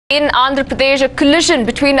In Andhra Pradesh, a collision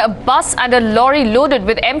between a bus and a lorry loaded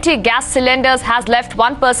with empty gas cylinders has left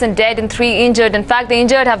one person dead and three injured. In fact, the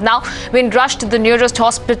injured have now been rushed to the nearest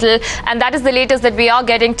hospital, and that is the latest that we are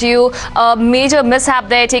getting to you. A major mishap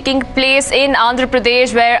there taking place in Andhra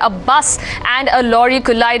Pradesh, where a bus and a lorry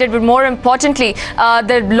collided. But more importantly,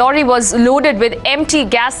 the lorry was loaded with empty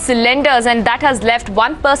gas cylinders, and that has left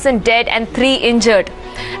one person dead and three injured.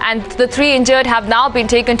 And the three injured have now been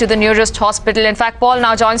taken to the nearest hospital. In fact, Paul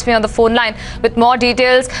now joins me on the phone line with more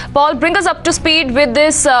details. Paul, bring us up to speed with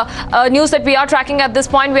this news that we are tracking at this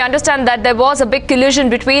point. We understand that there was a big collision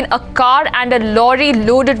between a car and a lorry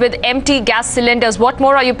loaded with empty gas cylinders. What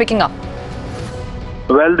more are you picking up?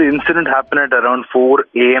 Well, the incident happened at around 4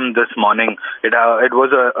 a.m. this morning. It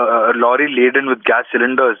was a lorry laden with gas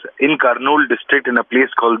cylinders in Kurnool district in a place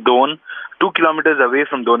called Doan, 2 kilometers away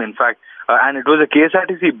from Doan, in fact. And it was a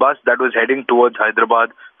KSRTC bus that was heading towards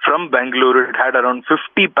Hyderabad from Bengaluru. It had around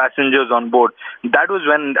 50 passengers on board. That was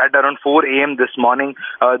when, at around 4 a.m. this morning,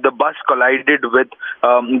 the bus collided with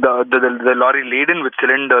the lorry laden with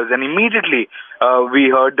cylinders. And immediately, we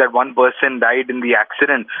heard that one person died in the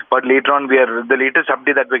accident. But later on, the latest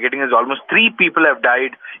update that we're getting is almost 3 people have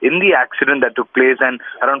died in the accident that took place, and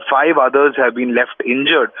around 5 others have been left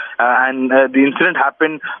injured. The incident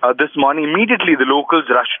happened this morning. Immediately, the locals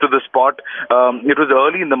rushed to the spot. It was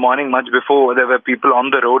early in the morning, much before there were people on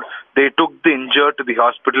the road. They took the injured to the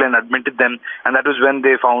hospital and admitted them, and that was when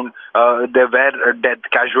they found there were death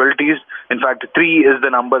casualties. In fact, 3 is the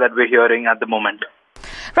number that we're hearing at the moment.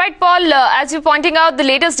 Right, Paul, as you're pointing out, the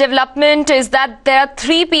latest development is that there are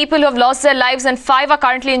 3 people who have lost their lives and 5 are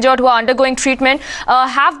currently injured who are undergoing treatment.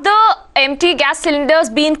 Have the empty gas cylinders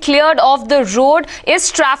been cleared off the road? Is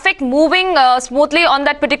traffic moving smoothly on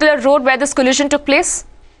that particular road where this collision took place?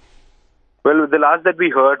 Well, the last that we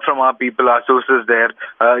heard from our people, our sources there,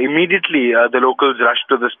 immediately the locals rushed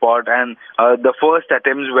to the spot, and the first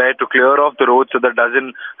attempts were to clear off the road so that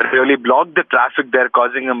doesn't really block the traffic there,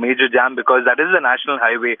 causing a major jam, because that is a national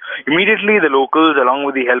highway. Immediately, the locals, along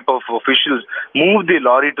with the help of officials, moved the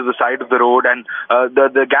lorry to the side of the road, and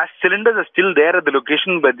the gas cylinders are still there at the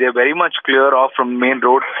location, but they're very much clear off from the main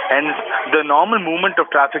road, and the normal movement of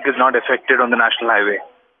traffic is not affected on the national highway.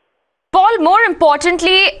 Paul, more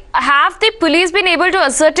importantly, have the police been able to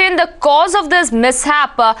ascertain the cause of this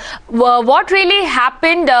mishap? What really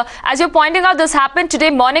happened? As you're pointing out, this happened today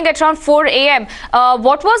morning at around 4 a.m.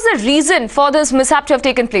 What was the reason for this mishap to have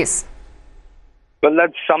taken place? Well,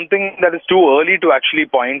 that's something that is too early to actually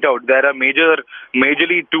point out. There are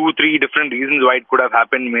majorly 2-3 different reasons why it could have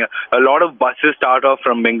happened. A lot of buses start off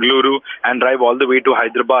from Bengaluru and drive all the way to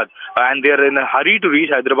Hyderabad, and they are in a hurry to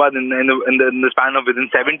reach Hyderabad in the span of within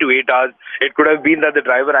 7 to 8 hours. It could have been that the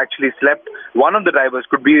driver actually slept. One of the drivers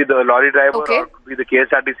could be the lorry driver, or could be the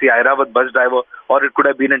KSRTC Hyderabad bus driver, or it could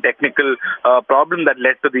have been a technical problem that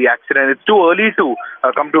led to the accident. It's too early to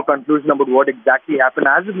come to a conclusion about what exactly happened.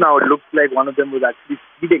 As of now, it looks like one of them was actually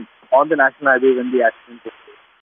speeding on the national highway when the accident took place.